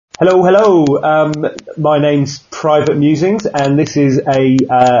Hello, hello. My name's Private Musings, and this is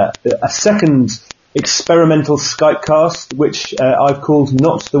a second experimental Skypecast, which I've called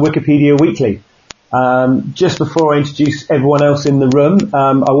Not the Wikipedia Weekly. Just before I introduce everyone else in the room,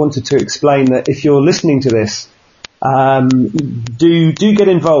 I wanted to explain that if you're listening to this, do get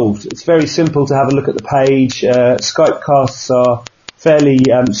involved. It's very simple to have a look at the page. Skypecasts are fairly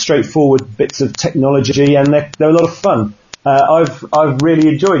straightforward bits of technology, and they're a lot of fun. I've really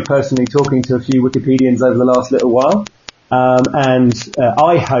enjoyed personally talking to a few Wikipedians over the last little while, and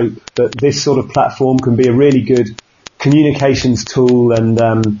I hope that this sort of platform can be a really good communications tool and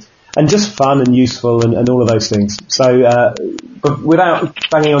just fun and useful and all of those things. So, but without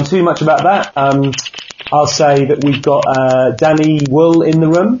banging on too much about that, I'll say that we've got Danny Wool in the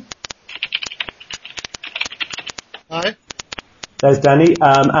room. Hi. There's Danny,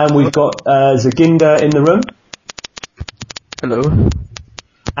 and we've got Zaginda in the room. Hello.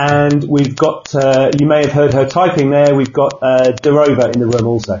 And we've got, you may have heard her typing there, we've got Darova in the room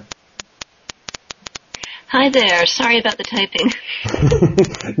also. Hi there, sorry about the typing.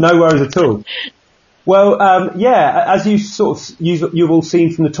 No worries at all. Well, as you've all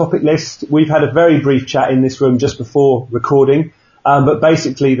seen from the topic list, we've had a very brief chat in this room just before recording, but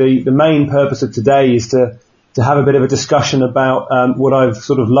basically the main purpose of today is to have a bit of a discussion about what I've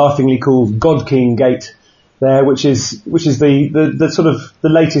sort of laughingly called God King Gate there, which is the sort of the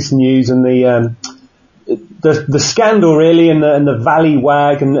latest news and the scandal really, and the Valley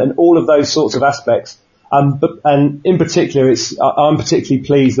Wag and all of those sorts of aspects. And in particular, I'm particularly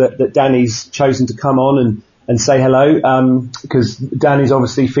pleased that Danny's chosen to come on and say hello, because Danny's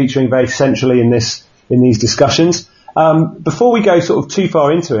obviously featuring very centrally in these discussions. Before we go sort of too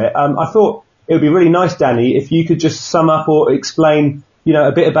far into it, I thought it would be really nice, Danny, if you could just sum up or explain,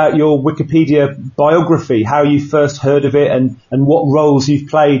 a bit about your Wikipedia biography, how you first heard of it and what roles you've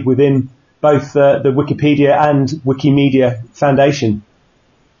played within both the Wikipedia and Wikimedia Foundation.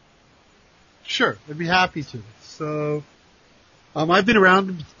 Sure, I'd be happy to. So, I've been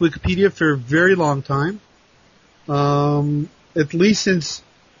around Wikipedia for a very long time, at least since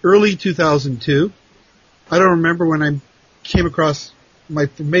early 2002. I don't remember when I came across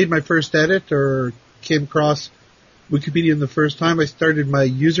made my first edit or came across Wikipedia the first time. I started my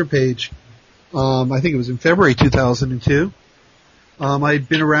user page, I think it was in February 2002. I'd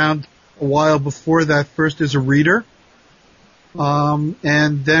been around a while before that, first as a reader,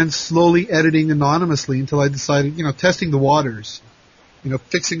 and then slowly editing anonymously until I decided, testing the waters,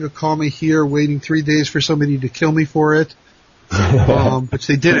 fixing a comma here, waiting 3 days for somebody to kill me for it, which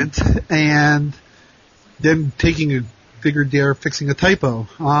they didn't, and then taking a bigger dare fixing a typo,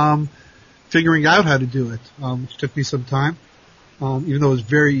 figuring out how to do it, which took me some time, even though it was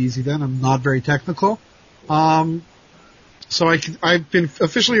very easy then. I'm not very technical. So I've been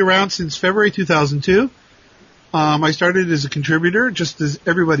officially around since February 2002. I started as a contributor, just as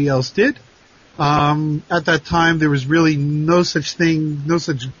everybody else did. At that time, there was really no such thing as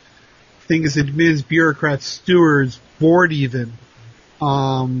admins, bureaucrats, stewards, board even,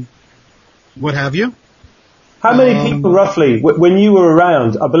 what have you. How many people roughly, when you were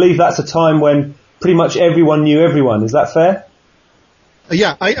around? I believe that's a time when pretty much everyone knew everyone. Is that fair?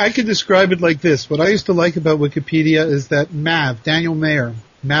 Yeah, I could describe it like this. What I used to like about Wikipedia is that Daniel Mayer,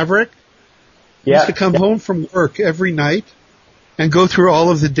 Maverick, used to come home from work every night and go through all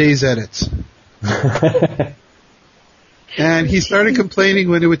of the day's edits. And he started complaining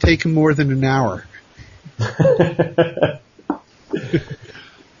when it would take him more than an hour.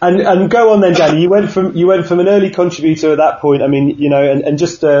 And go on then, Danny. You went from an early contributor at that point. I mean, and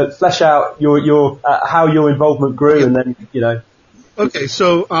just flesh out your how your involvement grew, and then Okay,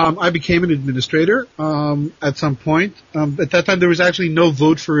 so I became an administrator at some point. At that time, there was actually no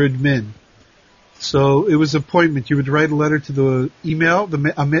vote for admin, so it was appointment. You would write a letter to the email to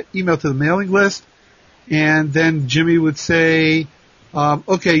the mailing list, and then Jimmy would say,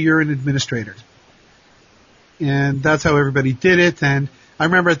 "Okay, you're an administrator," and that's how everybody did it. And I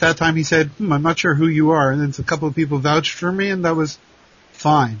remember at that time he said, "I'm not sure who you are," and then a couple of people vouched for me, and that was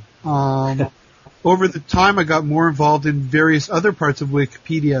fine. Over the time, I got more involved in various other parts of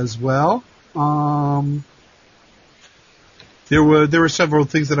Wikipedia as well. There were several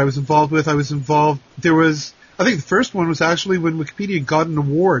things that I was involved with. I think the first one was actually when Wikipedia got an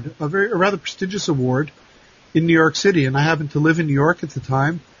award, a rather prestigious award in New York City, and I happened to live in New York at the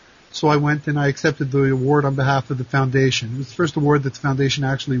time. So I went and I accepted the award on behalf of the foundation. It was the first award that the foundation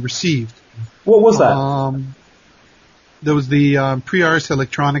actually received. What was that? There was the Pre-Ars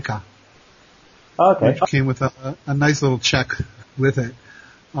Electronica. Okay. Which came with a nice little check with it.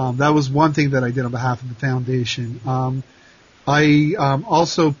 That was one thing that I did on behalf of the foundation. I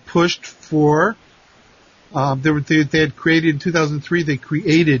also pushed for. They had created in 2003. They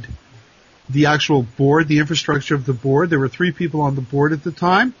created the actual board, the infrastructure of the board. There were 3 people on the board at the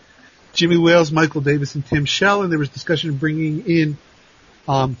time: Jimmy Wales, Michael Davis, and Tim Schell. And there was discussion of bringing in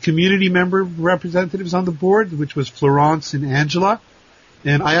community member representatives on the board, which was Florence and Angela.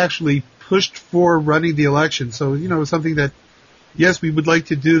 And I actually pushed for running the election. So, it was something that, yes, we would like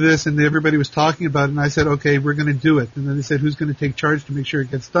to do this, and everybody was talking about it, and I said, okay, we're going to do it. And then they said, who's going to take charge to make sure it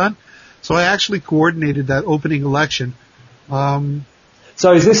gets done? So I actually coordinated that opening election.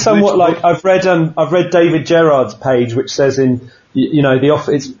 So is this somewhat like, I've read David Gerard's page, which says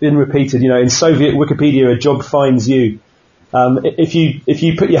it's been repeated, in Soviet Wikipedia, a job finds you. If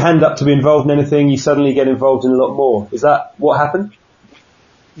you put your hand up to be involved in anything, you suddenly get involved in a lot more. Is that what happened?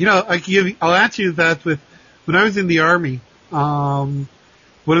 I'll answer you that with, when I was in the Army, one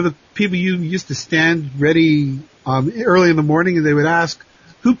of the people used to stand ready early in the morning, and they would ask,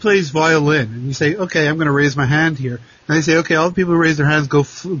 who plays violin? And you say, okay, I'm going to raise my hand here. And they say, okay, all the people who raise their hands go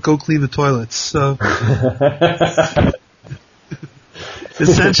clean the toilets. So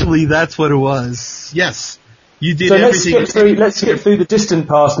essentially, that's what it was. Yes, you did everything. Let's skip through the distant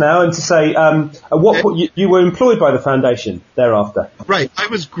past now, and to say, at what point you were employed by the foundation thereafter? Right, I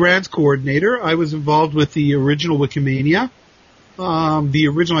was grants coordinator. I was involved with the original Wikimania. The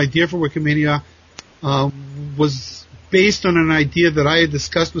original idea for Wikimania was based on an idea that I had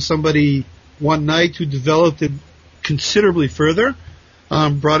discussed with somebody one night who developed it considerably further,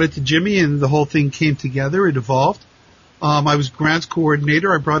 brought it to Jimmy, and the whole thing came together. It evolved. I was grants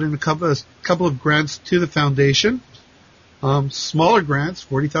coordinator. I brought in a couple of grants to the foundation. Smaller grants,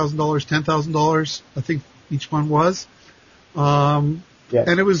 $40,000, $10,000, I think each one was. And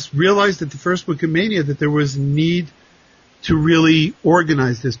it was realized at the first Wikimania that there was a need to really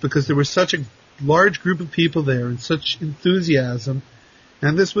organize this, because there was such a large group of people there and such enthusiasm.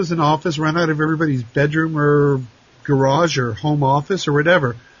 And this was an office run out of everybody's bedroom or garage or home office or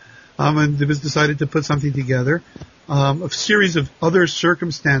whatever. And it was decided to put something together. A series of other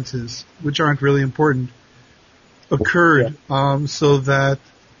circumstances, which aren't really important, occurred, so that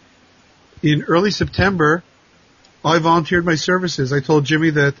in early September, I volunteered my services. I told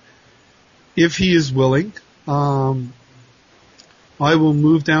Jimmy that if he is willing, I will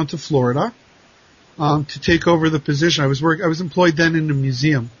move down to Florida to take over the position. I was employed then in a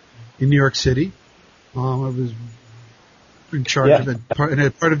museum in New York City. I was in charge of it,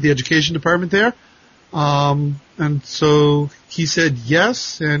 part of the education department there. And so he said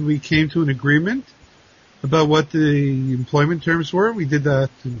yes, and we came to an agreement about what the employment terms were. We did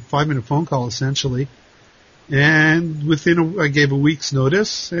that in a 5-minute phone call, essentially. And I gave a week's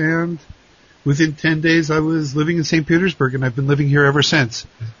notice, and within 10 days I was living in St. Petersburg, and I've been living here ever since.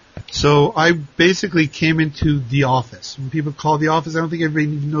 So I basically came into the office. When people call the office, I don't think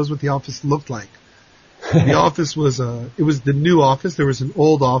everybody even knows what the office looked like. The office was the new office. There was an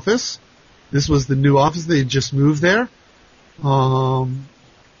old office. This was the new office. They had just moved there.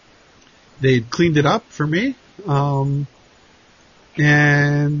 They had cleaned it up for me.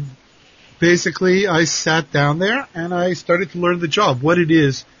 And basically I sat down there and I started to learn the job, what it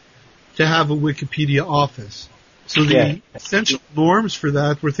is to have a Wikipedia office. So the essential norms for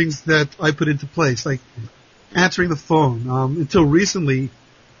that were things that I put into place, like answering the phone. Until recently,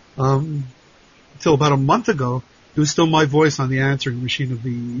 until about a month ago, it was still my voice on the answering machine of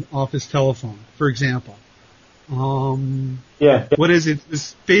the office telephone, for example. What is it?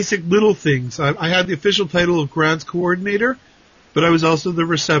 It's basic little things. I had the official title of grants coordinator, but I was also the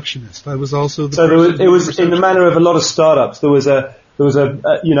receptionist. I was also the it was in the manner of a lot of startups. There was a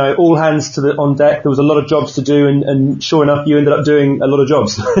all hands on deck. There was a lot of jobs to do, and sure enough, you ended up doing a lot of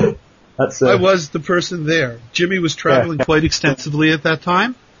jobs. I was the person there. Jimmy was traveling quite extensively at that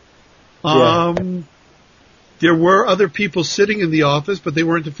time. There were other people sitting in the office, but they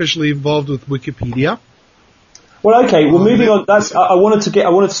weren't officially involved with Wikipedia. Well, okay. Well, moving on. I wanted to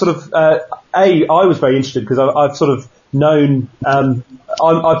sort of. I was very interested because I've sort of known.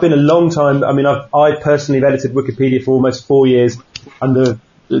 I've been a long time. I mean, I personally have edited Wikipedia for almost 4 years in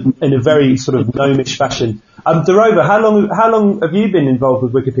a very sort of gnomish fashion. Darova, how long have you been involved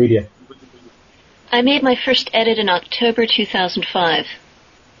with Wikipedia? I made my first edit in October 2005.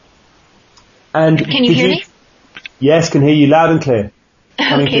 And can you hear me? Yes, can hear you loud and clear.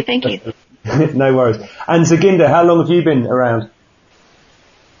 Okay, thank you. No worries. And Zaginda, how long have you been around?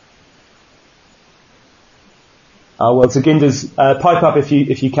 Well, Zaginda's pipe up if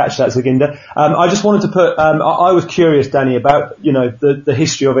you catch that, Zaginda. I just wanted to put. I was curious, Danny, about the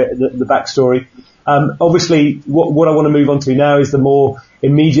history of it, the backstory. Obviously, what I want to move on to now is the more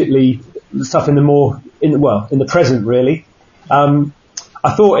immediately stuff in the present, really.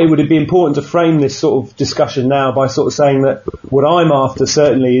 I thought it would be important to frame this sort of discussion now by sort of saying that what I'm after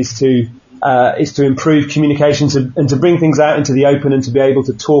certainly is to improve communications and to bring things out into the open and to be able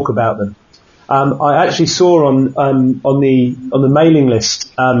to talk about them. I actually saw on the mailing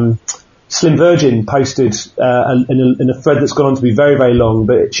list, Slim Virgin posted in a thread that's gone on to be very, very long,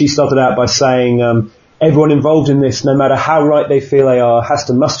 but she started out by saying everyone involved in this, no matter how right they feel they are, has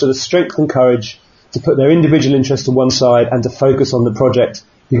to muster the strength and courage to put their individual interest to one side and to focus on the project,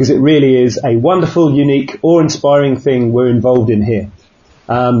 because it really is a wonderful, unique, awe-inspiring thing we're involved in here.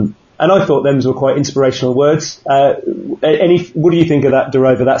 And I thought those were quite inspirational words. What do you think of that,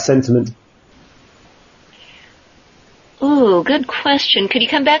 Derova, that sentiment? Ooh, good question. Could you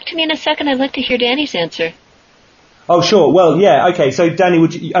come back to me in a second? I'd like to hear Danny's answer. Oh, sure. Well, yeah, okay. So, Danny,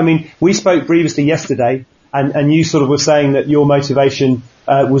 we spoke previously yesterday, and you sort of were saying that your motivation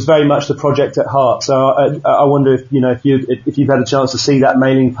was very much the project at heart. So, I wonder if you've had a chance to see that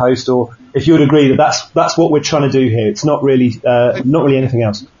mailing post, or if you would agree that that's what we're trying to do here. It's not really anything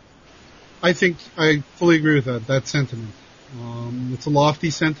else. I think I fully agree with that sentiment. It's a lofty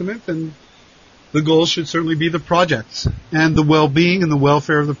sentiment, and the goal should certainly be the projects and the well-being and the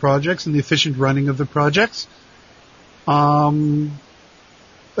welfare of the projects and the efficient running of the projects. I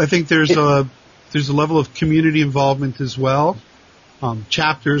think there's a level of community involvement as well.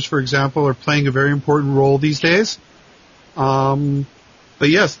 Chapters, for example, are playing a very important role these days. But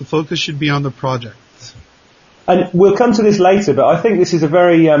yes, the focus should be on the projects. And we'll come to this later, but I think this is a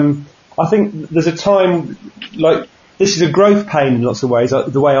very, I think there's a time, like, this is a growth pain in lots of ways,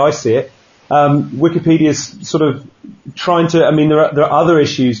 the way I see it. Wikipedia's sort of trying to, there are other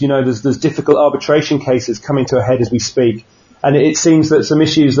issues, there's difficult arbitration cases coming to a head as we speak. And it seems that some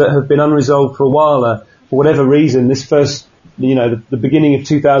issues that have been unresolved for a while are, for whatever reason, this first, the beginning of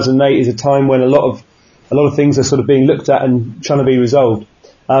 2008 is a time when a lot of things are sort of being looked at and trying to be resolved.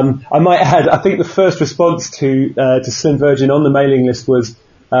 I might add, I think the first response to Slim Virgin on the mailing list was,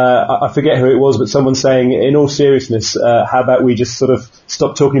 I forget who it was, but someone saying, in all seriousness, how about we just sort of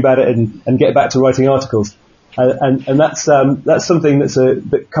stop talking about it and get back to writing articles? And that's something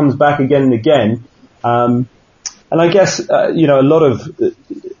that comes back again and again. And I guess, in a lot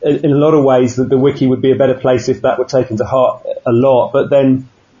of ways that the wiki would be a better place if that were taken to heart a lot. But then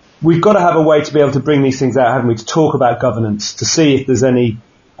we've got to have a way to be able to bring these things out, haven't we? To talk about governance, to see if there's any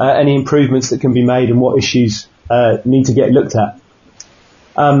improvements that can be made and what issues, need to get looked at.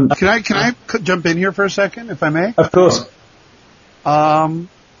 Can I jump in here for a second, if I may? Of course.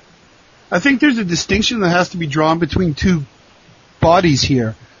 I think there's a distinction that has to be drawn between two bodies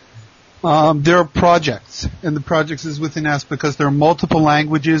here. There are projects, and the projects is within us because there are multiple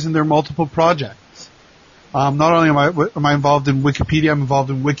languages and there are multiple projects. Not only am I involved in Wikipedia, I'm involved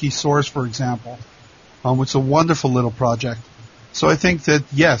in Wikisource, for example, which is a wonderful little project. So I think that,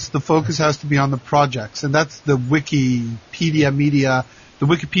 yes, the focus has to be on the projects, and that's the Wikipedia media, the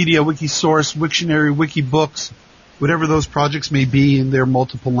Wikipedia, Wikisource, Wiktionary, Wikibooks, whatever those projects may be in their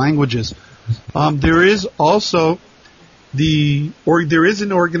multiple languages. There is also there is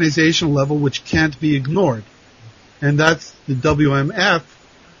an organizational level which can't be ignored, and that's the WMF,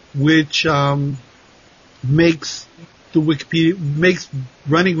 which makes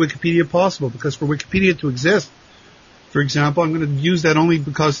running Wikipedia possible. Because for Wikipedia to exist, for example, I'm going to use that only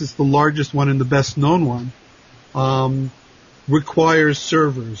because it's the largest one and the best known one, requires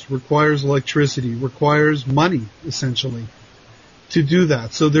servers, requires electricity, requires money, essentially, to do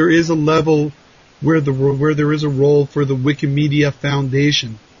that. So there is a level where there is a role for the Wikimedia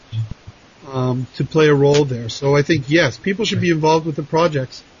Foundation to play a role there. So I think, yes, people should be involved with the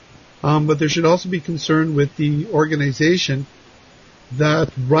projects, but there should also be concern with the organization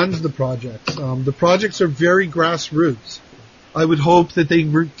that runs the projects. The projects are very grassroots. I would hope that they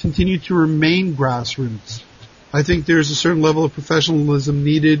continue to remain grassroots. I think there's a certain level of professionalism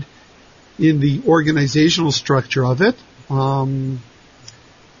needed in the organizational structure of it.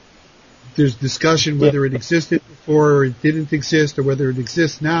 There's discussion whether it existed before or it didn't exist, or whether it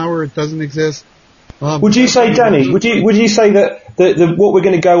exists now or it doesn't exist. Would you say, Danny, would you say that what we're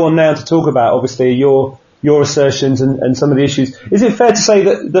going to go on now to talk about, obviously, your assertions and some of the issues, is it fair to say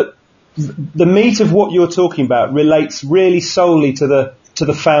that the meat of what you're talking about relates really solely to the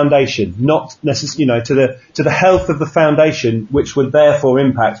foundation, not necessarily, to the health of the foundation, which would therefore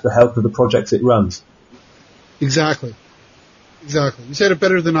impact the health of the projects it runs? Exactly. You said it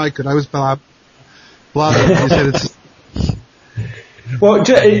better than I could. I was blabbing. You said it's. Well,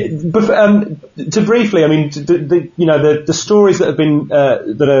 to briefly, the stories that have been,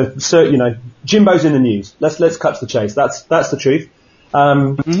 Jimbo's in the news. Let's cut to the chase. That's the truth.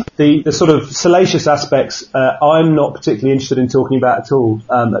 The sort of salacious aspects, I'm not particularly interested in talking about at all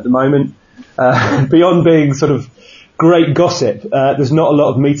at the moment. Beyond being sort of great gossip, there's not a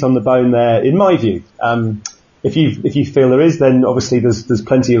lot of meat on the bone there, in my view. If you feel there is, then obviously there's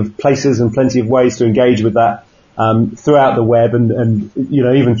plenty of places and plenty of ways to engage with that throughout the web and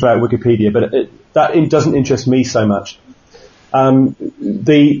even throughout Wikipedia. But that doesn't interest me so much.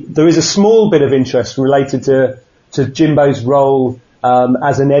 There is a small bit of interest related to Jimbo's role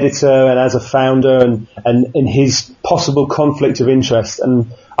as an editor and as a founder and his possible conflict of interest.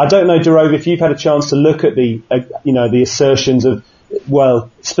 And I don't know, Derove, if you've had a chance to look at the assertions of, well,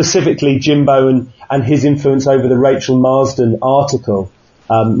 specifically Jimbo and his influence over the Rachel Marsden article.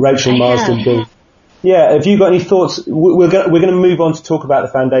 Rachel Marsden being... Yeah, have you got any thoughts? We're going to move on to talk about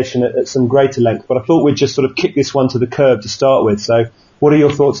the foundation at some greater length, but I thought we'd just sort of kick this one to the curb to start with. So what are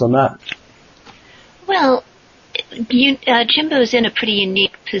your thoughts on that? Well, Jimbo's in a pretty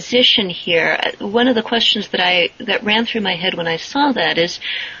unique position here. One of the questions that ran through my head when I saw that is,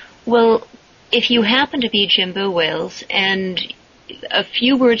 well, if you happen to be Jimbo Wales and a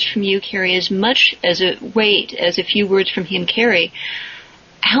few words from you carry as much as a weight as a few words from him carry,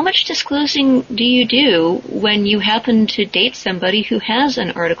 how much disclosing do you do when you happen to date somebody who has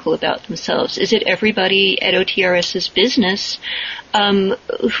an article about themselves? Is it everybody at OTRS's business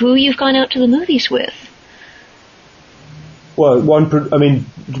who you've gone out to the movies with? Well, one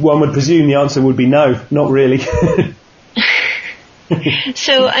would presume the answer would be no, not really.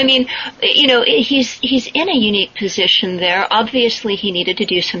 So, I mean, he's in a unique position there. Obviously, he needed to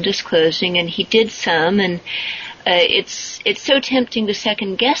do some disclosing, and he did some, and it's so tempting to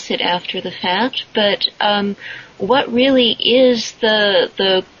second guess it after the fact, but what really is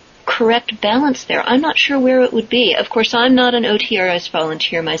the correct balance there? I'm not sure where it would be. Of course, I'm not an OTRS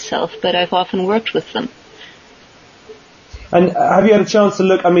volunteer myself, but I've often worked with them. And have you had a chance to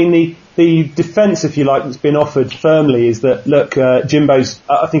look? I mean, the defence, if you like, that's been offered firmly is that, look, Jimbo's,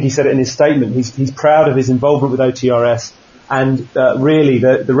 I think he said it in his statement, he's proud of his involvement with OTRS, and really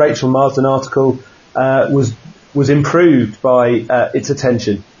the Rachel Marsden article was improved by its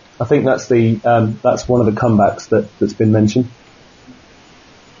attention. I think that's one of the comebacks that's been mentioned.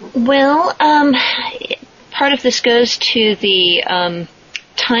 Well, part of this goes to the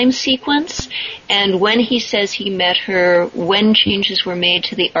time sequence, and when he says he met her, when changes were made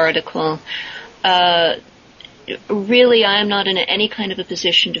to the article. Really, I am not in any kind of a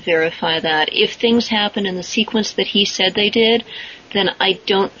position to verify that. If things happen in the sequence that he said they did, then I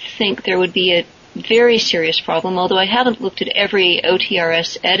don't think there would be a very serious problem, although I haven't looked at every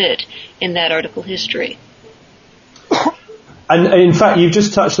OTRS edit in that article history. And in fact, you've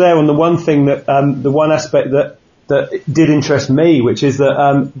just touched there on the one thing that, the one aspect that did interest me, which is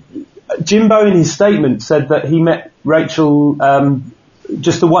that Jimbo in his statement said that he met Rachel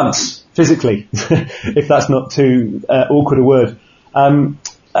just the once, physically, if that's not too awkward a word,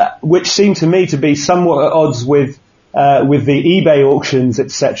 which seemed to me to be somewhat at odds with the eBay auctions,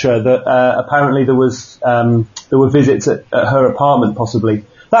 etc. That apparently there were visits at her apartment, possibly.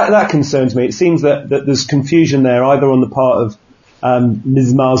 That concerns me. It seems that there's confusion there, either on the part of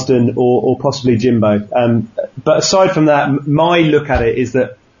Ms. Marsden or possibly Jimbo. But aside from that, my look at it is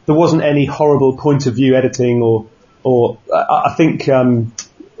that there wasn't any horrible point of view editing, or I think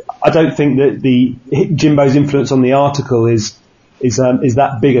I don't think that Jimbo's influence on the article is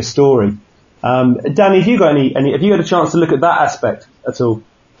that big a story. Danny, have you got have you had a chance to look at that aspect at all?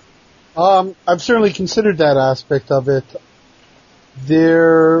 I've certainly considered that aspect of it.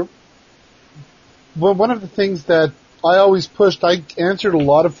 One of the things that I always pushed, I answered a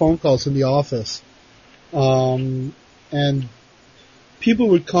lot of phone calls in the office. And people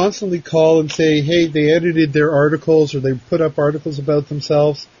would constantly call and say, hey, they edited their articles or they put up articles about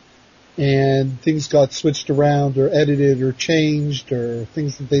themselves and things got switched around or edited or changed or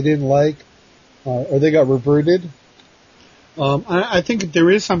things that they didn't like, or they got reverted. I think there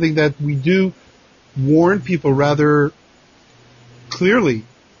is something that we do warn people rather clearly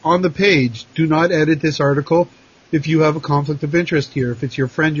on the page. Do not edit this article if you have a conflict of interest here. If it's your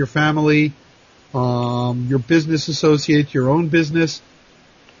friend, your family, your business associate, your own business.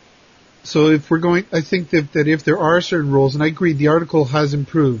 So if we're going, I think that if there are certain rules, and I agree, the article has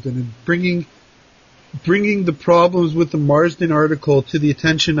improved, and bringing the problems with the Marsden article to the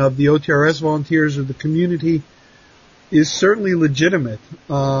attention of the OTRS volunteers or the community is certainly legitimate.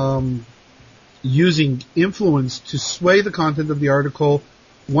 Using influence to sway the content of the article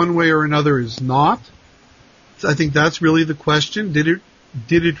one way or another is not. So I think that's really the question. Did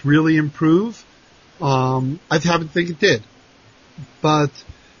it really improve? I haven't think it did. But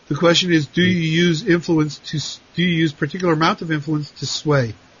The question is, do you use particular amount of influence to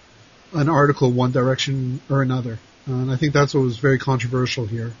sway an article one direction or another? And I think that's what was very controversial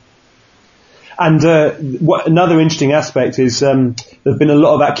here. And another interesting aspect is there have been a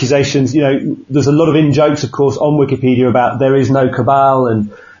lot of accusations. There's a lot of in-jokes, of course, on Wikipedia about there is no cabal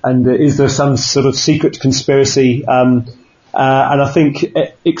and is there some sort of secret conspiracy. And I think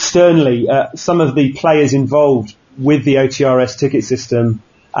externally, some of the players involved with the OTRS ticket system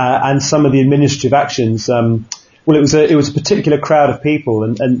and some of the administrative actions. It was a particular crowd of people,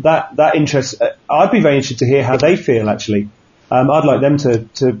 and that interest. I'd be very interested to hear how they feel. Actually, I'd like them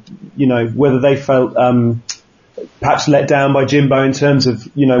to whether they felt perhaps let down by Jimbo in terms of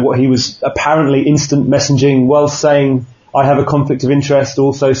what he was apparently instant messaging while saying I have a conflict of interest,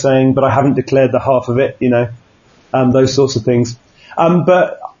 also saying but I haven't declared the half of it. Those sorts of things.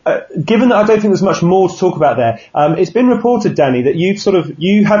 But given that I don't think there's much more to talk about there, it's been reported, Danny, that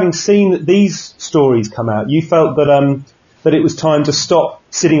you having seen that these stories come out, you felt that it was time to stop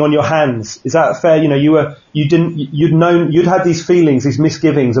sitting on your hands. Is that fair? You'd had these feelings, these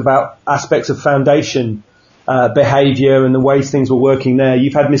misgivings about aspects of foundation behaviour and the ways things were working there.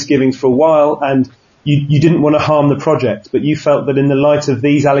 You've had misgivings for a while, and you didn't want to harm the project, but you felt that in the light of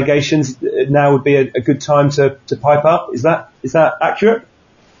these allegations, now would be a good time to pipe up. Is that accurate?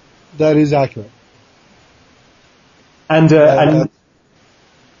 That is accurate. And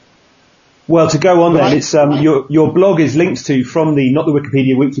well, to go on then, it's your blog is linked to from not the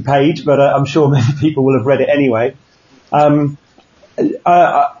Wikipedia wiki page, but I'm sure many people will have read it anyway. I'll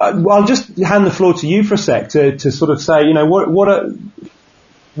just hand the floor to you for a sec to sort of say,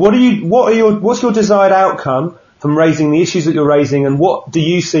 what's your desired outcome from raising the issues that you're raising, and what do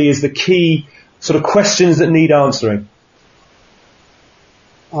you see as the key sort of questions that need answering?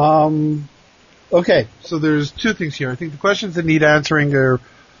 Okay, so there's two things here. I think the questions that need answering are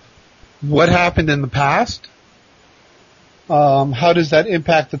what happened in the past, how does that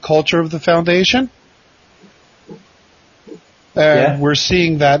impact the culture of the foundation? We're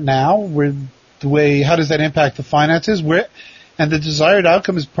seeing that now. How does that impact the finances? And the desired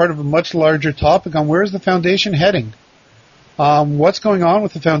outcome is part of a much larger topic on where is the foundation heading? What's going on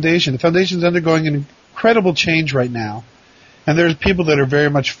with the foundation? The foundation is undergoing an incredible change right now. And there's people that are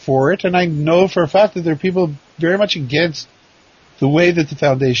very much for it, and I know for a fact that there are people very much against the way that the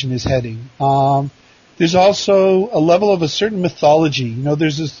foundation is heading. There's also a level of a certain mythology.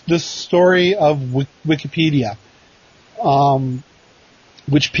 There's this story of Wikipedia,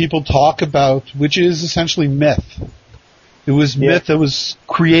 which people talk about, which is essentially myth. It was myth that was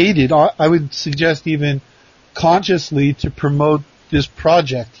created, I would suggest even consciously, to promote this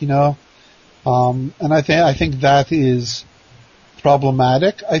project, And I think that is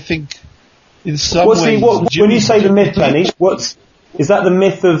problematic. I think in some ways... when you say the myth, Danny, is that the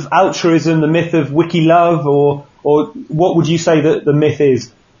myth of altruism, the myth of wiki love, or what would you say that the myth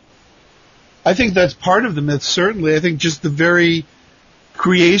is? I think that's part of the myth, certainly. I think just the very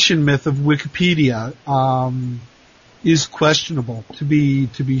creation myth of Wikipedia is questionable, to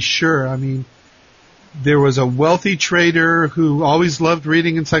be sure. I mean, there was a wealthy trader who always loved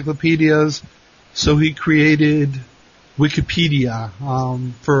reading encyclopedias, so he created Wikipedia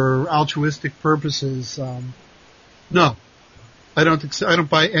for altruistic purposes. No, I don't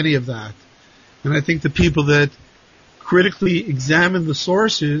buy any of that. And I think the people that critically examine the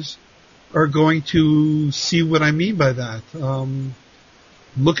sources are going to see what I mean by that.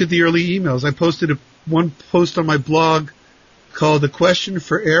 Look at the early emails. I posted one post on my blog called "The Question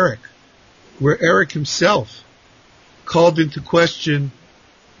for Eric," where Eric himself called into question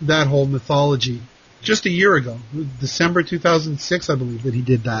that whole mythology. Just a year ago, December 2006, I believe, that he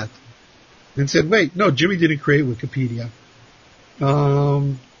did that. And said, wait, no, Jimmy didn't create Wikipedia.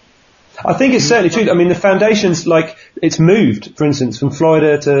 I think it's certainly true. I mean, the foundation's it's moved, for instance, from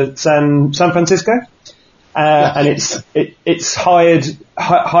Florida to San Francisco. And it's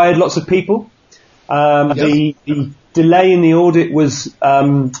hired lots of people. The delay in the audit was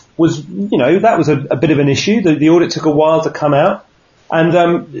that was a bit of an issue. The audit took a while to come out.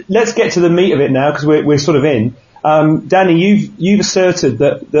 And let's get to the meat of it now, because we're sort of in. Danny, you've asserted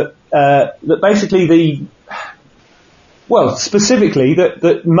that basically specifically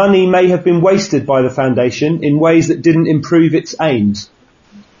that money may have been wasted by the foundation in ways that didn't improve its aims.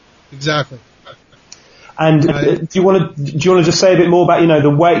 Exactly. And do you want to just say a bit more about the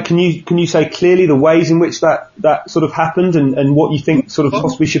way? Can you say clearly the ways in which that sort of happened and what you think sort of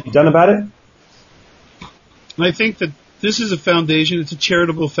possibly should be done about it? I think that this is a foundation. It's a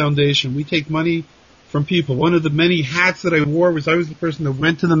charitable foundation. We take money from people. One of the many hats that I wore was I was the person that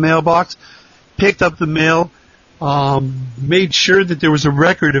went to the mailbox, picked up the mail, made sure that there was a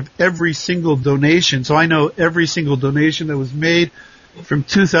record of every single donation. So I know every single donation that was made from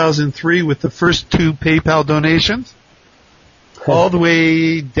 2003 with the first 2 PayPal donations all the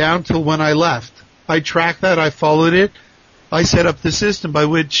way down till when I left. I tracked that. I followed it. I set up the system by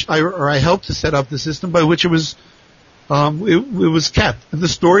which I helped to set up the system by which it was kept. And the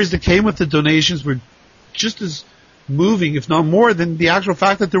stories that came with the donations were just as moving, if not more, than the actual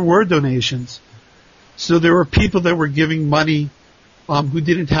fact that there were donations. So there were people that were giving money who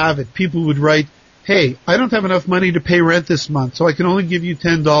didn't have it. People would write, "Hey, I don't have enough money to pay rent this month, so I can only give you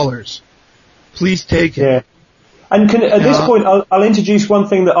 $10. Please take it." Yeah. And at this point, I'll introduce one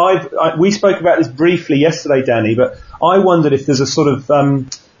thing that we spoke about this briefly yesterday, Danny, but I wondered if there's a sort of,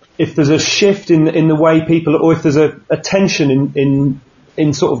 if there's a shift in the way people, or if there's a tension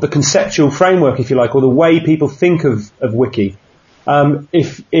in sort of the conceptual framework, if you like, or the way people think of Wiki.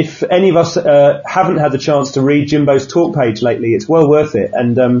 If any of us haven't had the chance to read Jimbo's talk page lately, it's well worth it.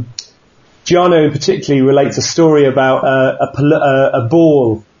 And Giano in particularly relates a story about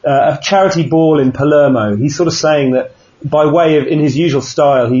a charity ball in Palermo. He's sort of saying that by way of, in his usual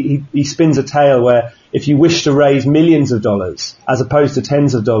style, he spins a tale where if you wish to raise millions of dollars as opposed to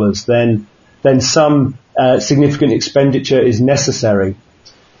tens of dollars, then some significant expenditure is necessary.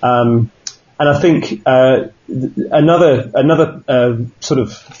 And I think another sort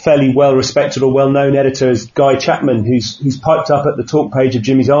of fairly well respected or well known editor is Guy Chapman, who's piped up at the talk page of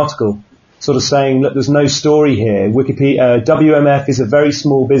Jimmy's article, sort of saying that there's no story here. Wikipedia, WMF is a very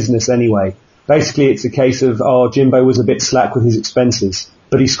small business anyway. Basically, it's a case of, Jimbo was a bit slack with his expenses,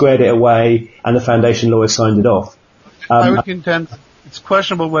 but he squared it away, and the foundation lawyer signed it off. I would contend it's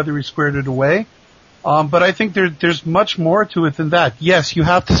questionable whether he squared it away, but I think there's much more to it than that. Yes, you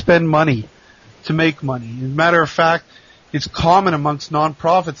have to spend money to make money. As a matter of fact, it's common amongst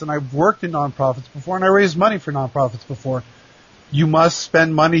nonprofits, and I've worked in nonprofits before, and I raised money for nonprofits before. You must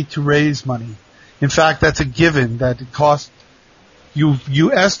spend money to raise money. In fact, that's a given that it costs.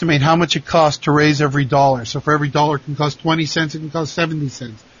 You estimate how much it costs to raise every dollar. So for every dollar it can cost 20 cents, it can cost 70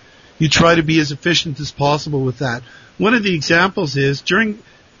 cents. You try to be as efficient as possible with that. One of the examples is during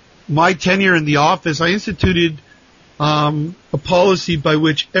my tenure in the office, I instituted a policy by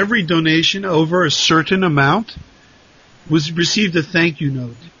which every donation over a certain amount received a thank you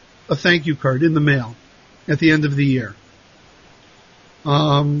note, a thank you card in the mail at the end of the year.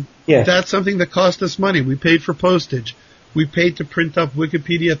 That's something that cost us money. We paid for postage. We paid to print up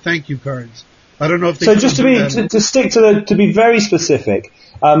Wikipedia thank you cards. I don't know if they so just to be very specific.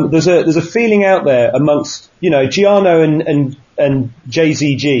 There's a feeling out there amongst Giano and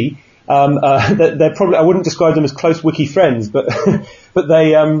JZG that they're probably, I wouldn't describe them as close wiki friends, but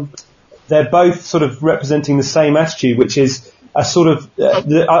they're both sort of representing the same attitude, which is a sort of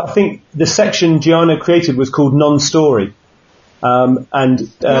I think the section Giano created was called non-story. Well,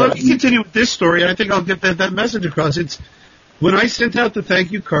 if you continue with this story, I think I'll get that message across. It's when I sent out the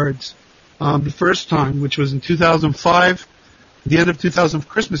thank you cards the first time, which was in 2005, the end of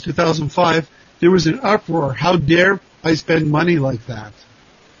Christmas 2005, there was an uproar. How dare I spend money like that?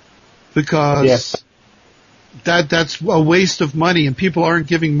 Because that's a waste of money, and people aren't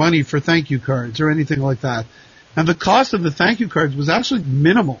giving money for thank you cards or anything like that. And the cost of the thank you cards was actually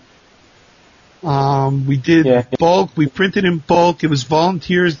minimal. We did bulk. We printed in bulk. It was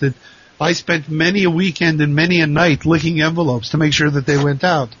volunteers that I spent many a weekend and many a night licking envelopes to make sure that they went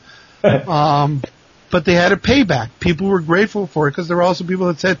out. But they had a payback. People were grateful for it because there were also people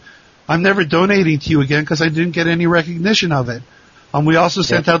that said, "I'm never donating to you again because I didn't get any recognition of it." We also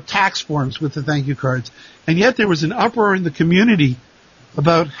sent out tax forms with the thank you cards. And yet there was an uproar in the community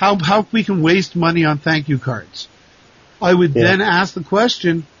about how we can waste money on thank you cards. I would then ask the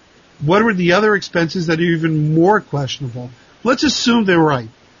question, what are the other expenses that are even more questionable? Let's assume they're right.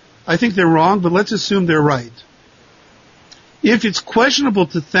 I think they're wrong, but let's assume they're right. If it's questionable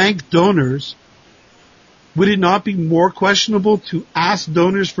to thank donors, would it not be more questionable to ask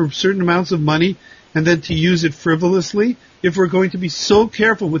donors for certain amounts of money and then to use it frivolously? If we're going to be so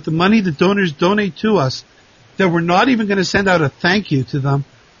careful with the money that donors donate to us that we're not even going to send out a thank you to them.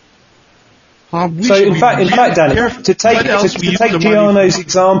 So in fact, Danny, to take Giano's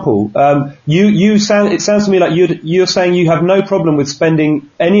example, it sounds to me like you're saying you have no problem with spending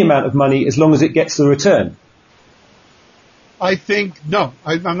any amount of money as long as it gets the return. I think no,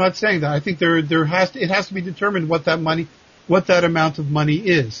 I'm not saying that. I think it has to be determined what that amount of money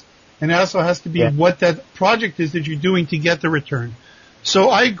is, and it also has to be what that project is that you're doing to get the return. So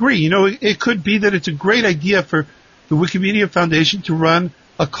I agree. It could be that it's a great idea for the Wikimedia Foundation to run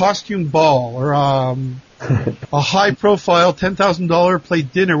a costume ball or a high-profile $10,000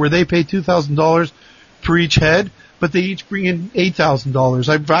 plate dinner where they pay $2,000 per each head, but they each bring in $8,000.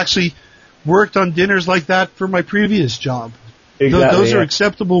 I've actually worked on dinners like that for my previous job. Exactly, those are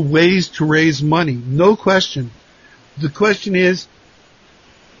acceptable ways to raise money, no question. The question is,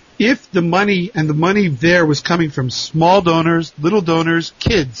 if the money there was coming from small donors, little donors,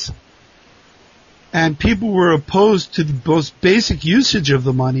 kids, and people were opposed to the most basic usage of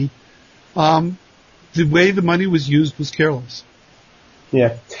the money, the way the money was used was careless.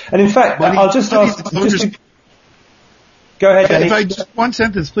 Yeah. And in fact, I'll just ask, go ahead, Danny. One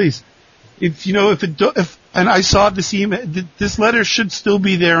sentence, please. And I saw this email, this letter should still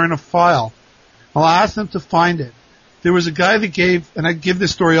be there in a file. I'll ask them to find it. There was a guy that gave, and I give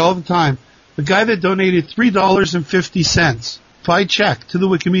this story all the time, the guy that donated $3.50 by check to the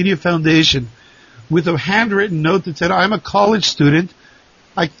Wikimedia Foundation with a handwritten note that said, I'm a college student.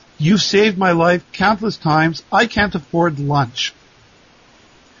 You've saved my life countless times. I can't afford lunch.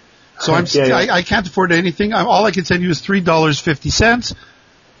 So I can't afford anything. All I can send you is $3.50,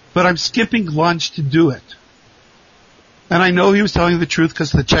 but I'm skipping lunch to do it. And I know he was telling the truth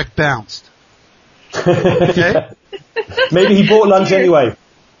because the check bounced. Okay? Maybe he bought lunch anyway.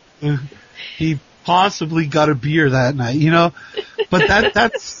 He possibly got a beer that night, But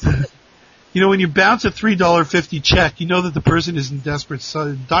that's, when you bounce a $3.50 check, you know that the person is in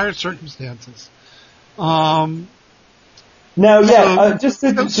dire circumstances. That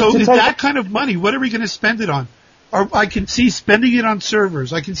kind of money, what are we going to spend it on? I can see spending it on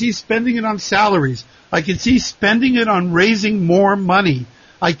servers. I can see spending it on salaries. I can see spending it on raising more money.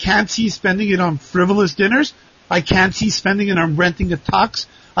 I can't see spending it on frivolous dinners. I can't see spending it on renting a tux.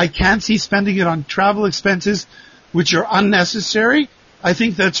 I can't see spending it on travel expenses, which are unnecessary. I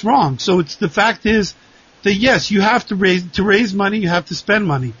think that's wrong. So the fact is that yes, you have to raise money, you have to spend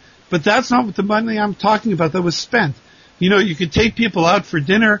money. But that's not what the money I'm talking about that was spent. You could take people out for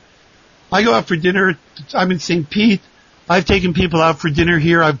dinner. I go out for dinner. I'm in St. Pete. I've taken people out for dinner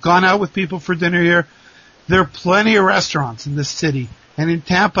here. I've gone out with people for dinner here. There are plenty of restaurants in this city, and in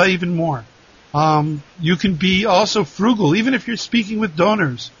Tampa even more. You can be also frugal, even if you're speaking with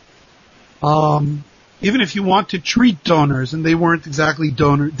donors. Even if you want to treat donors, and they weren't exactly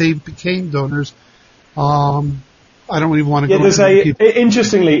donors, they became donors. I don't even want to go into people.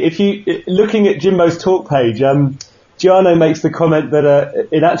 Interestingly, if you looking at Jimbo's talk page, Giano makes the comment that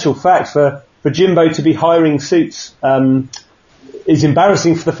in actual fact, for Jimbo to be hiring suits is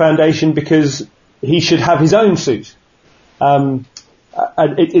embarrassing for the foundation because he should have his own suit.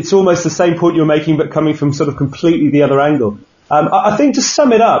 It's almost the same point you're making, but coming from sort of completely the other angle. I think to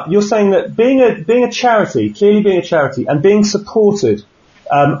sum it up, you're saying that being a charity, clearly being a charity, and being supported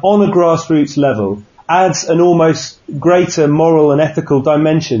on a grassroots level adds an almost greater moral and ethical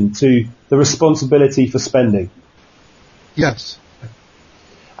dimension to the responsibility for spending. Yes.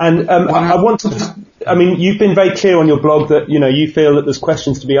 And I want to you've been very clear on your blog that, you feel that there's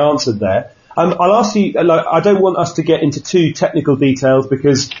questions to be answered there. I'll ask you, I don't want us to get into too technical details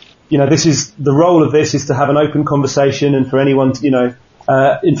because, this is, the role of this is to have an open conversation and for anyone to,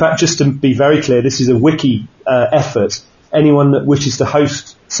 in fact, just to be very clear, this is a wiki effort. Anyone that wishes to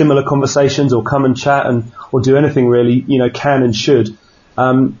host similar conversations or come and chat or do anything really, can and should.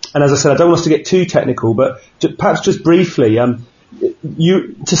 And as I said, I don't want us to get too technical, but perhaps just briefly, to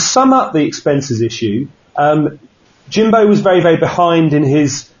sum up the expenses issue, Jimbo was very, very behind in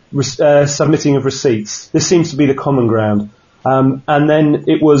his submitting of receipts. This seems to be the common ground. And then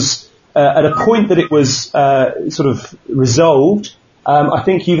it was at a point that it was sort of resolved. I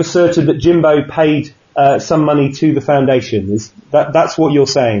think you've asserted that Jimbo paid some money to the foundation. That's what you're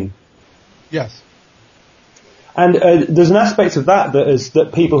saying? Yes. And there's an aspect of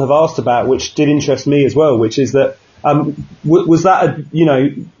that people have asked about, which did interest me as well, which is that was that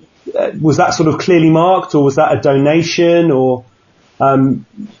was that sort of clearly marked, or was that a donation, or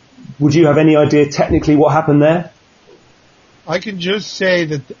would you have any idea technically what happened there? I can just say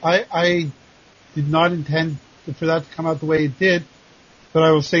that I did not intend for that to come out the way it did, but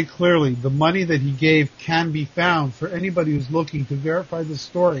I will say clearly the money that he gave can be found for anybody who's looking to verify the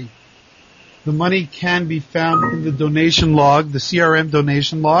story. The money can be found in the donation log, the CRM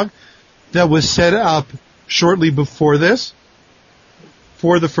donation log, that was set up shortly before this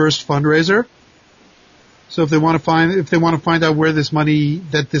for the first fundraiser. So if they want to find out where this money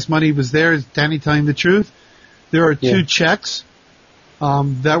was there, is Danny telling the truth? There are two checks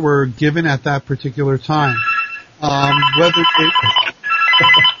that were given at that particular time.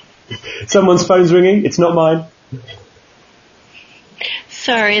 Someone's phone's ringing. It's not mine.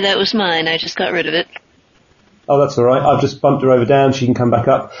 Sorry, that was mine. I just got rid of it. Oh, that's all right. I've just bumped her over down. She can come back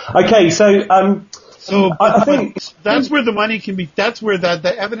up. Okay, so I think that's where the money can be. That's where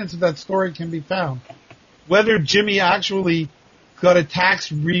the evidence of that story can be found. Whether Jimmy actually got a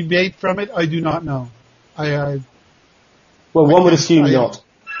tax rebate from it, I do not know. Well, one would assume not.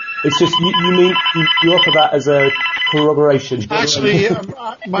 It's just you offer that as a corroboration. Actually,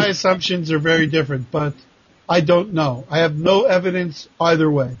 my assumptions are very different, but I don't know. I have no evidence either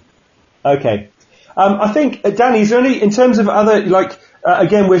way. Okay. I think, Danny, is there any, in terms of other,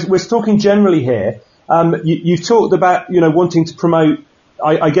 again, we're talking generally here. You've talked about, wanting to promote,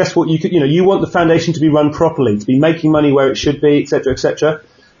 I guess what you want the foundation to be run properly, to be making money where it should be, et cetera, et cetera.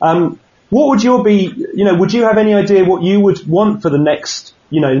 What would would you have any idea what you would want for the next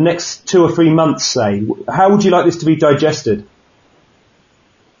 2 or 3 months, say? How would you like this to be digested?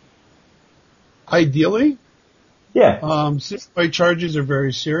 Ideally? Yeah. Since my charges are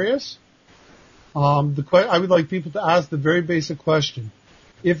very serious, I would like people to ask the very basic question.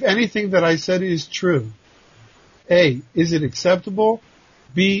 If anything that I said is true, A, is it acceptable?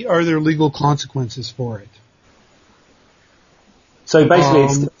 B, are there legal consequences for it? So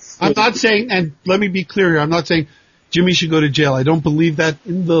basically I'm not saying, and let me be clear here, I'm not saying Jimmy should go to jail. I don't believe that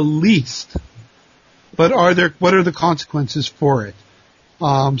in the least. But what are the consequences for it?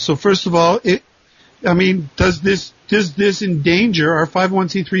 So first of all, does this endanger our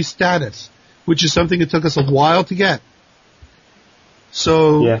 501c3 status, which is something that took us a while to get?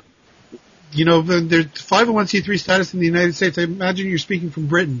 So, yeah. There's 501c3 status in the United States. I imagine you're speaking from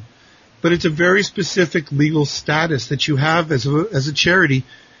Britain, but it's a very specific legal status that you have as a charity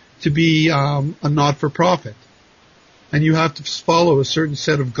to be a not-for-profit. And you have to follow a certain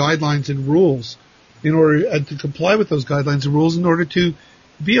set of guidelines and rules in order to comply with those guidelines and rules in order to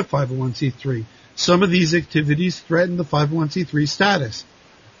be a 501c3. Some of these activities threaten the 501c3 status.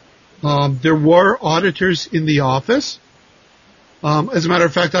 There were auditors in the office. As a matter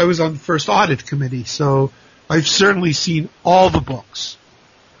of fact, I was on the first audit committee, so I've certainly seen all the books.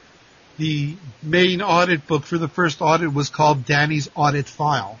 The main audit book for the first audit was called Danny's Audit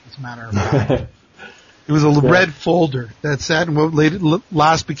File, as a matter of fact. It was a red folder that sat in what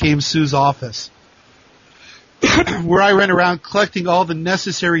last became Sue's office, where I ran around collecting all the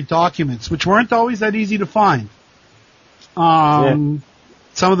necessary documents, which weren't always that easy to find. Some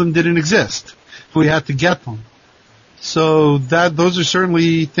of them didn't exist. We had to get them. So those are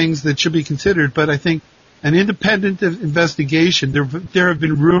certainly things that should be considered, but I think an independent investigation, there have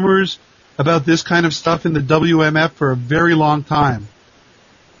been rumors about this kind of stuff in the WMF for a very long time.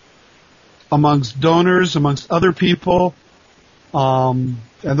 Amongst donors, amongst other people, and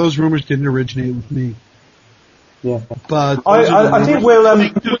those rumors didn't originate with me. Yeah. But I think we'll,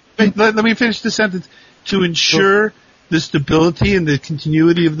 let me finish the sentence. To ensure the stability and the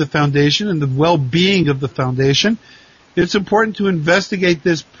continuity of the foundation and the well-being of the foundation, it's important to investigate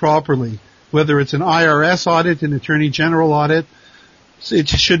this properly. Whether it's an IRS audit, an Attorney General audit, it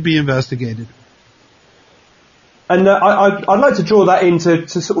should be investigated. And I'd like to draw that into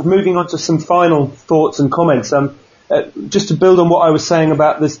sort of moving on to some final thoughts and comments. Just to build on what I was saying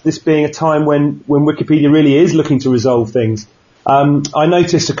about this being a time when Wikipedia really is looking to resolve things. I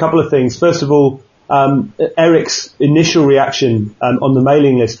noticed a couple of things. First of all, Eric's initial reaction on the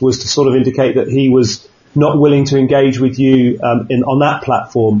mailing list was to sort of indicate that he was not willing to engage with you on that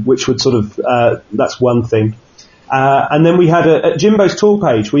platform, which would sort of that's one thing. And then we had at Jimbo's tool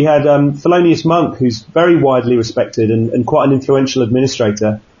page, we had Thelonious Monk, who's very widely respected and quite an influential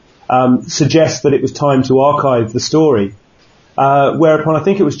administrator, suggest that it was time to archive the story. Whereupon I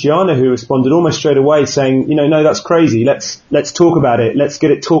think it was Gianna who responded almost straight away saying, no, that's crazy. Let's talk about it. Let's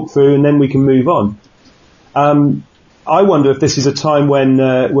get it talked through and then we can move on. I wonder if this is a time when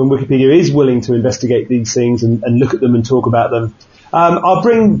Wikipedia is willing to investigate these things and look at them and talk about them. I'll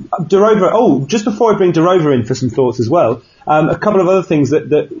bring Derova. Just before I bring Derova in for some thoughts as well, a couple of other things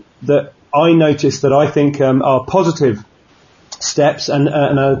that I noticed that I think are positive steps and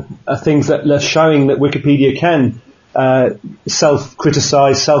are things that are showing that Wikipedia can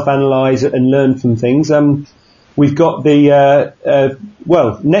self-criticize, self-analyze, and learn from things. We've got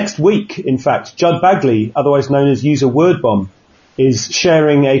next week, in fact, Judd Bagley, otherwise known as User Word Bomb, is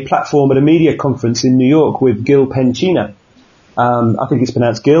sharing a platform at a media conference in New York with Gil Pencina. I think it's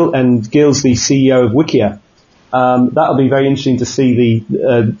pronounced Gil, and Gil's the CEO of Wikia. That'll be very interesting to see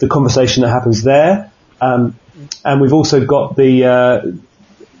the conversation that happens there. And we've also got the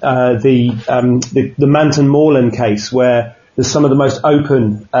Manton Moreland case, where there's some of the most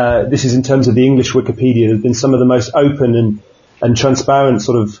open, this is in terms of the English Wikipedia, there's been some of the most open and transparent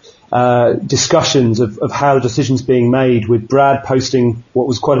sort of discussions of how the decision's being made, with Brad posting what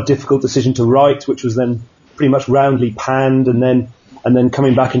was quite a difficult decision to write, which was then pretty much roundly panned, and then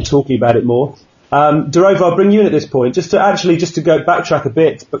coming back and talking about it more. Derova, I'll bring you in at this point, just to go backtrack a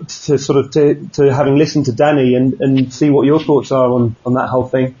bit, but to sort of to having listened to Danny and see what your thoughts are on that whole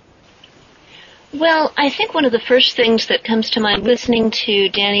thing. Well, I think one of the first things that comes to mind listening to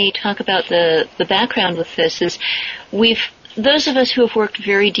Danny talk about the background with this is those of us who have worked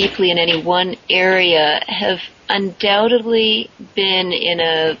very deeply in any one area have undoubtedly been in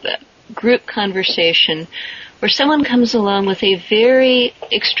a group conversation where someone comes along with a very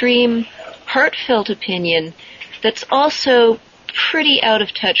extreme, heartfelt opinion that's also pretty out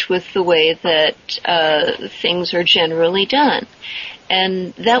of touch with the way that things are generally done.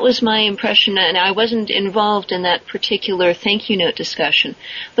 And that was my impression, and I wasn't involved in that particular thank you note discussion,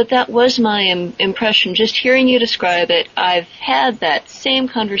 but that was my impression. Just hearing you describe it, I've had that same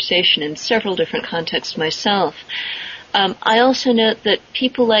conversation in several different contexts myself. I also note that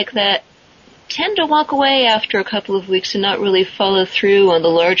people like that tend to walk away after a couple of weeks and not really follow through on the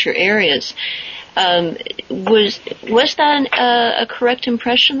larger areas. Was that a correct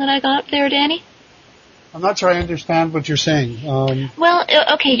impression that I got there, Danny? I'm not sure I understand what you're saying. Well,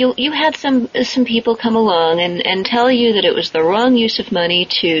 okay, you had some people come along and tell you that it was the wrong use of money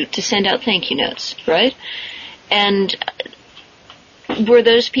to send out thank you notes, right? And were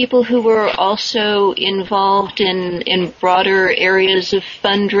those people who were also involved in broader areas of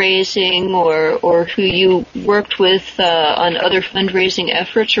fundraising or who you worked with on other fundraising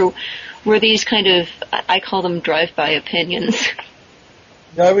efforts, or were these kind of, I call them drive-by opinions?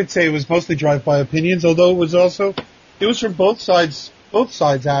 I would say it was mostly drive-by opinions, although it was from both sides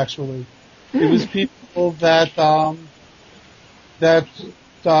actually. It was people that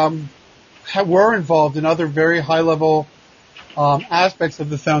were involved in other very high-level aspects of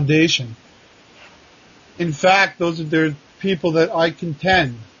the foundation. In fact, those are the people that I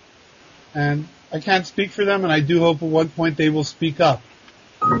contend, and I can't speak for them, and I do hope at one point they will speak up.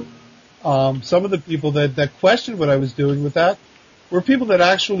 Some of the people that questioned what I was doing with that were people that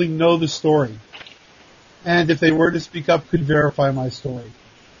actually know the story, and if they were to speak up, could verify my story.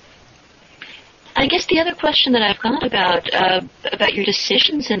 I guess the other question that I've got about your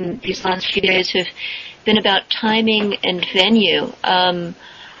decisions in these last few days have been about timing and venue. I'm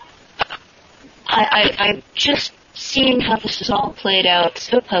just seeing how this is all played out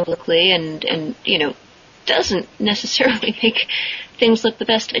so publicly, and doesn't necessarily make things look the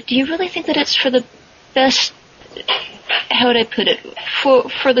best. Do you really think that it's for the best? How would I put it?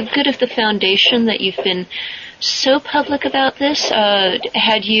 For the good of the foundation that you've been so public about this?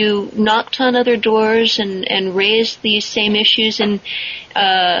 Had you knocked on other doors and raised these same issues in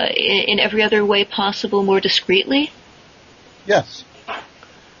every other way possible, more discreetly? Yes.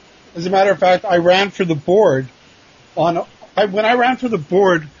 As a matter of fact, I ran for the board. When I ran for the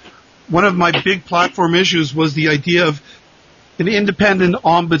board, one of my big platform issues was the idea of an independent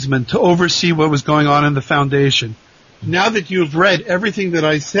ombudsman to oversee what was going on in the foundation. Now that you have read everything that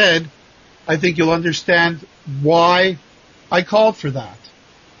I said, I think you'll understand why I called for that.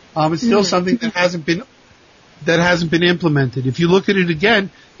 It's still something that hasn't been implemented. If you look at it again,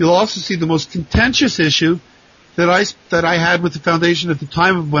 you'll also see the most contentious issue that I had with the foundation at the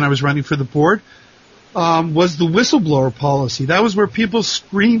time of when I was running for the board was the whistleblower policy. That was where people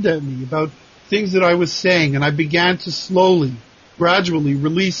screamed at me about things that I was saying, and I began to gradually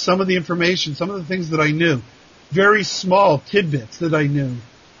release some of the information, some of the things that I knew. Very small tidbits that I knew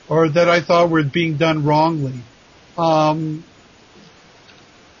or that I thought were being done wrongly.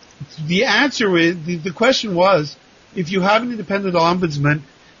 The answer is, the question was, if you have an independent ombudsman,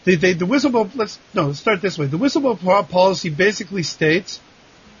 let's start this way. The whistleblower policy basically states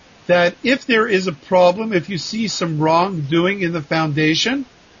that if there is a problem, if you see some wrongdoing in the foundation,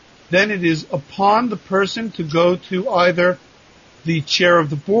 then it is upon the person to go to either the chair of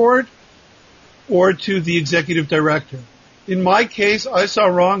the board or to the executive director. In my case, I saw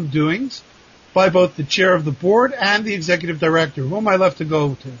wrongdoings by both the chair of the board and the executive director. Who am I left to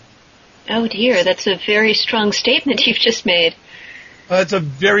go to? Oh dear, that's a very strong statement you've just made. It's a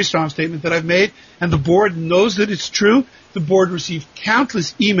very strong statement that I've made, and the board knows that it's true. The board received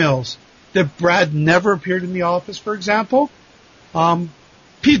countless emails that Brad never appeared in the office, for example.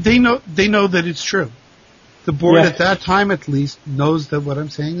 They know that it's true. The board at that time, at least, knows that what I'm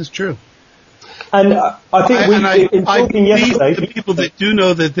saying is true. And I think in talking yesterday, the people that do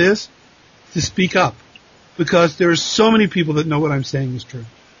know that this to speak up, because there are so many people that know what I'm saying is true.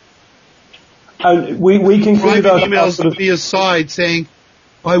 And we conclude our emails to me aside saying,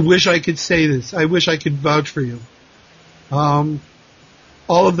 "I wish I could say this. I wish I could vouch for you." All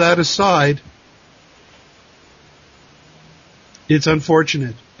of that aside, it's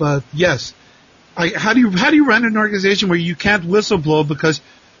unfortunate, but yes. How do you run an organization where you can't whistleblow because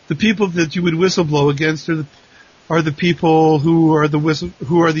the people that you would whistleblow against are the people who are the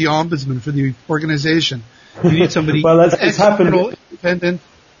ombudsman for the organization. You need somebody well, it's happened. Independent.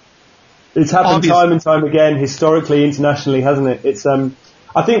 It's happened time and time again, historically, internationally, hasn't it? It's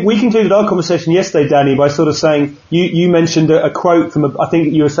I think we concluded our conversation yesterday, Danny, by sort of saying you mentioned a quote from I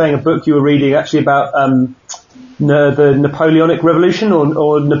think you were saying a book you were reading actually about the Napoleonic Revolution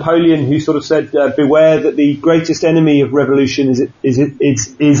or Napoleon, who sort of said, beware that the greatest enemy of revolution is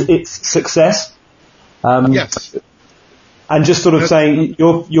its success. Yes. And just sort of saying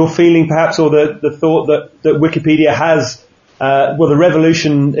your feeling perhaps, or the thought that Wikipedia has, the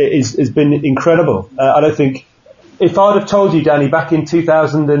revolution has been incredible. I don't think, if I'd have told you, Danny, back in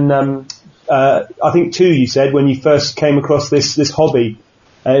 2000 and, I think 2, you said, when you first came across this hobby,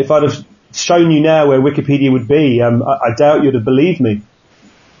 if I'd have shown you now where Wikipedia would be, I doubt you'd have believed me.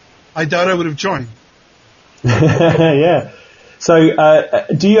 I doubt I would have joined. Yeah. So,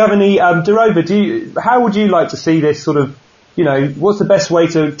 do you have any, Derova, how would you like to see this sort of, what's the best way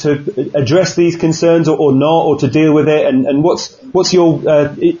to address these concerns or not, or to deal with it? And what's your,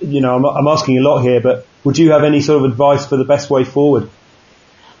 I'm asking a lot here, but would you have any sort of advice for the best way forward?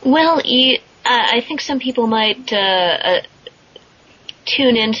 Well, I think some people might,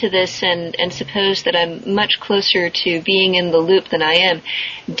 tune into this and suppose that I'm much closer to being in the loop than I am.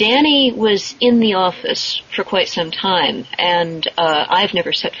 Danny was in the office for quite some time, and I've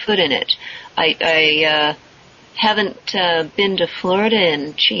never set foot in it. I haven't been to Florida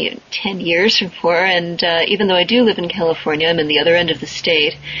in 10 years or more, and even though I do live in California, I'm in the other end of the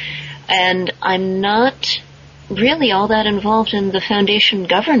state, and I'm not really all that involved in the foundation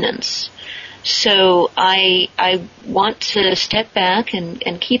governance. So I want to step back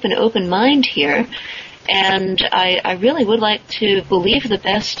and keep an open mind here, and I really would like to believe the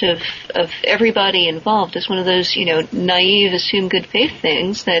best of everybody involved. It's one of those, naive, assume good faith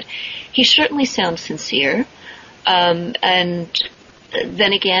things that he certainly sounds sincere. And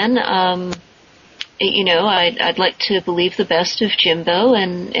then again, I'd like to believe the best of Jimbo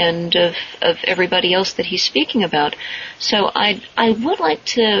and of everybody else that he's speaking about. So I would like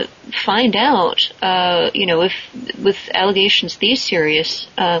to find out, if with allegations these serious,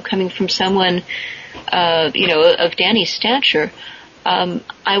 coming from someone, of Danny's stature,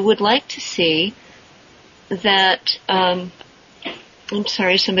 I would like to see that, I'm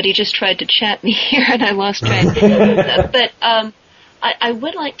sorry, somebody just tried to chat me here and I lost track. But, I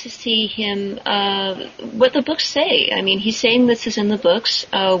would like to see him, what the books say. I mean, he's saying this is in the books.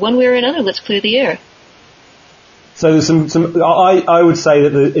 One way or another, let's clear the air. So there's I would say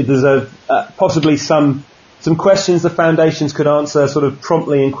that there's possibly some questions the foundations could answer sort of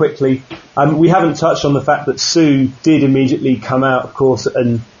promptly and quickly. We haven't touched on the fact that Sue did immediately come out, of course,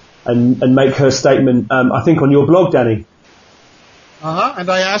 and make her statement, I think on your blog, Danny. And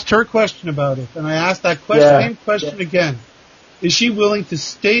I asked her a question about it, and I asked that same question again. Is she willing to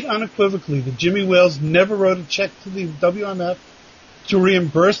state unequivocally that Jimmy Wales never wrote a check to the WMF to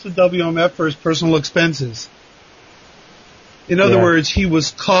reimburse the WMF for his personal expenses? In other words, he was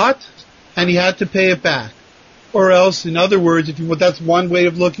caught and he had to pay it back. Or else, in other words, that's one way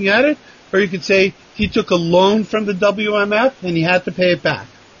of looking at it. Or you could say he took a loan from the WMF and he had to pay it back.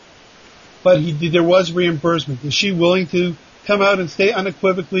 But there was reimbursement. Is she willing to come out and say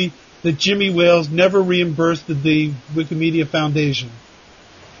unequivocally that Jimmy Wales never reimbursed the Wikimedia Foundation?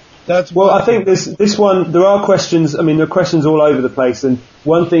 I think this one, there are questions, there are questions all over the place, and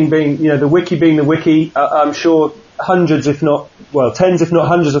one thing being, the wiki being the wiki, I'm sure tens if not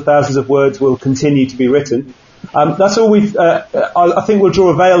hundreds of thousands of words will continue to be written. That's all I think we'll draw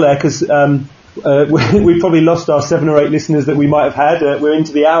a veil there, because we've probably lost our 7 or 8 listeners that we might have had. We're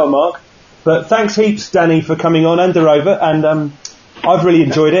into the hour mark. But thanks heaps, Danny, for coming on, and Derova, and I've really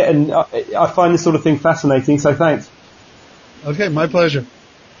enjoyed it, and I find this sort of thing fascinating, so thanks. Okay, my pleasure.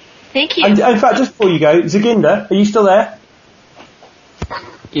 Thank you. And in fact, just before you go, Zaginda, are you still there?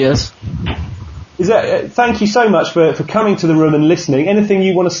 Yes. Thank you so much for coming to the room and listening. Anything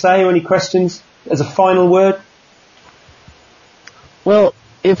you want to say, or any questions as a final word? Well,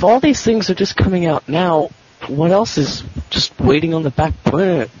 if all these things are just coming out now, what else is just waiting on the back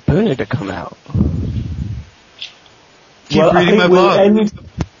burner to come out? Keep reading my blog.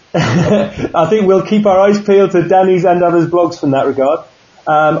 I think we'll keep our eyes peeled to Danny's and others' blogs from that regard.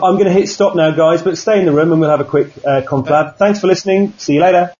 I'm going to hit stop now, guys, but stay in the room and we'll have a quick confab. Thanks for listening. See you later.